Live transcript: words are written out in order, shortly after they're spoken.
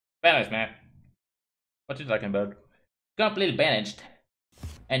Balanced, man. What you talking about? Completely balanced.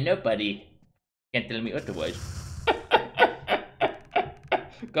 And nobody can tell me otherwise.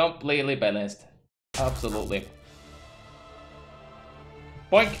 Completely balanced. Absolutely.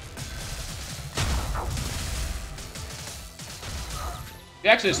 Boink! You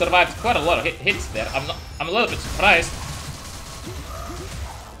actually survived quite a lot of hits there. I'm a little bit surprised.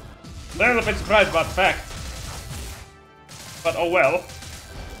 A little bit surprised about the fact. But oh well.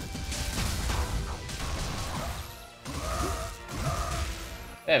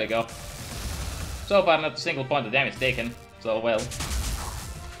 There we go. So far not a single point of damage taken, so well.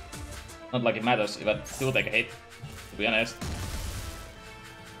 Not like it matters if I do take a hit, to be honest.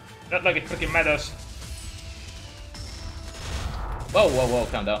 Not like it freaking matters. Whoa, whoa, whoa,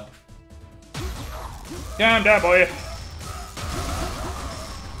 calm down. Calm down, boy.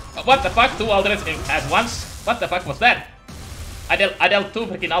 What the fuck? 2 ultimates at once? What the fuck was that? I dealt 2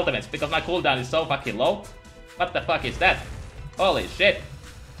 freaking ultimates because my cooldown is so fucking low. What the fuck is that? Holy shit.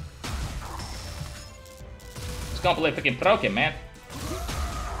 It's completely freaking broken, man.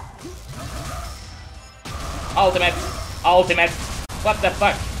 Ultimate. Ultimate. What the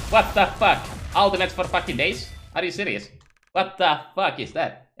fuck? What the fuck? Ultimate for fucking days? Are you serious? What the fuck is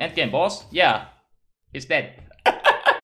that? Endgame boss? Yeah. He's dead.